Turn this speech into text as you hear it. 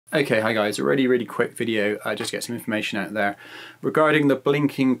Okay, hi guys, a really quick video, just get some information out there regarding the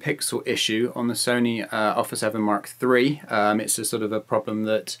blinking pixel issue on the Sony a7iii Mark III. It's a sort of a problem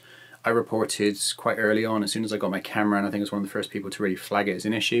that I reported quite early on as soon as I got my camera, and I think I was one of the first people to really flag it as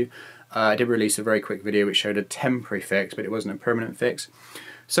an issue. I did release a very quick video which showed a temporary fix, but it wasn't a permanent fix.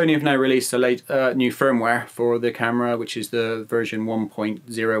 Sony have now released a new firmware for the camera, which is the version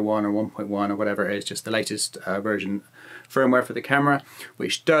 1.01 or 1.1 or whatever it is, just the latest version firmware for the camera,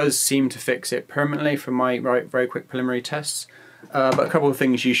 which does seem to fix it permanently from my very quick preliminary tests. But a couple of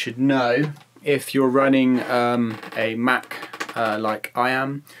things you should know if you're running a Mac like I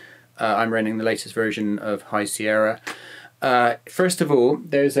am. I'm running the latest version of High Sierra. First of all,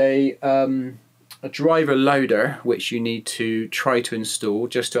 there's a driver loader which you need to try to install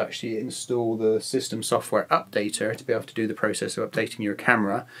just to actually install the system software updater to be able to do the process of updating your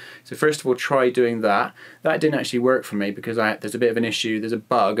camera. So first of all, try doing that. That didn't actually work for me because there's a bit of an issue. There's a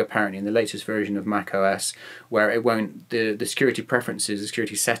bug apparently in the latest version of Mac OS where it won't, the security preferences, the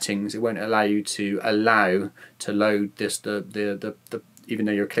security settings, it won't allow you to load this, even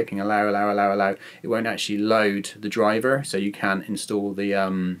though you're clicking allow, it won't actually load the driver, so you can't install the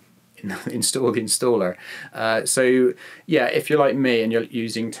installer. So yeah, if you're like me and you're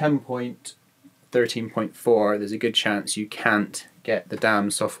using 10.13.4, there's a good chance you can't get the damn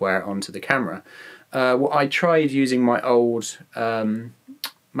software onto the camera. Well, I tried using my old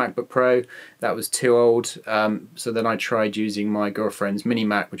MacBook Pro, that was too old, so then I tried using my girlfriend's mini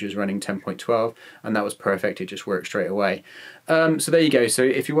Mac, which was running 10.12, and that was perfect. It just worked straight away. So there you go. So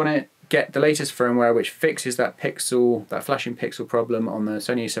if you want to get the latest firmware which fixes that flashing pixel problem on the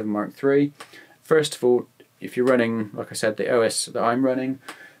Sony a7 Mark III, first of all, if you're running, like I said, the OS that I'm running,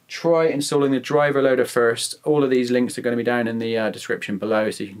 try installing the driver loader first. All of these links are going to be down in the description below,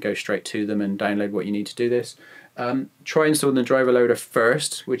 so you can go straight to them and download what you need to do this. Try installing the driver loader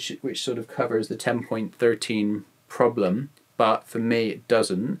first, which sort of covers the 10.13 problem, but for me it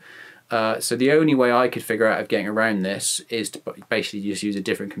doesn't. So the only way I could figure out of getting around this is to basically just use a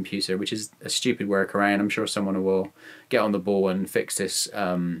different computer, which is a stupid workaround. I'm sure someone will get on the ball and fix this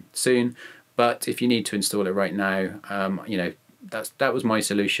soon. But if you need to install it right now, you know, that was my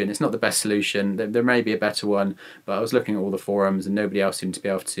solution. It's not the best solution. There may be a better one, but I was looking at all the forums and nobody else seemed to be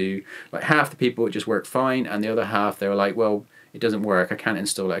able to. Like half the people it just worked fine, and the other half they were like, well, it doesn't work, I can't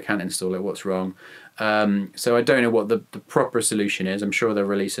install it, what's wrong? So I don't know what the proper solution is. I'm sure they'll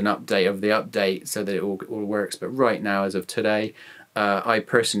release an update of the update so that it all works, but right now, as of today, I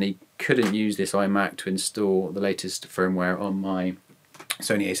personally couldn't use this iMac to install the latest firmware on my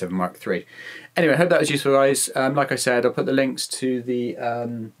Sony a7 Mark III. Anyway, I hope that was useful, guys. Like I said, I'll put the links to the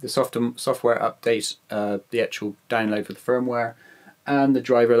software update, the actual download for the firmware, and the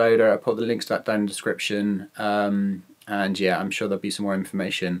driver loader. I'll put the links to that down in the description. And yeah, I'm sure there'll be some more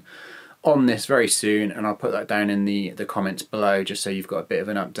information on this very soon, and I'll put that down in the comments below just so you've got a bit of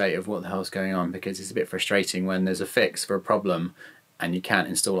an update of what the hell's going on, because it's a bit frustrating when there's a fix for a problem and you can't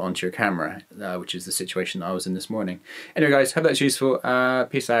install it onto your camera, which is the situation that I was in this morning. Anyway guys, hope that's useful.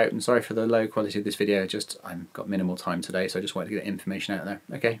 Peace out, and sorry for the low quality of this video. I've got minimal time today, so I just wanted to get information out there.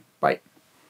 Okay, bye.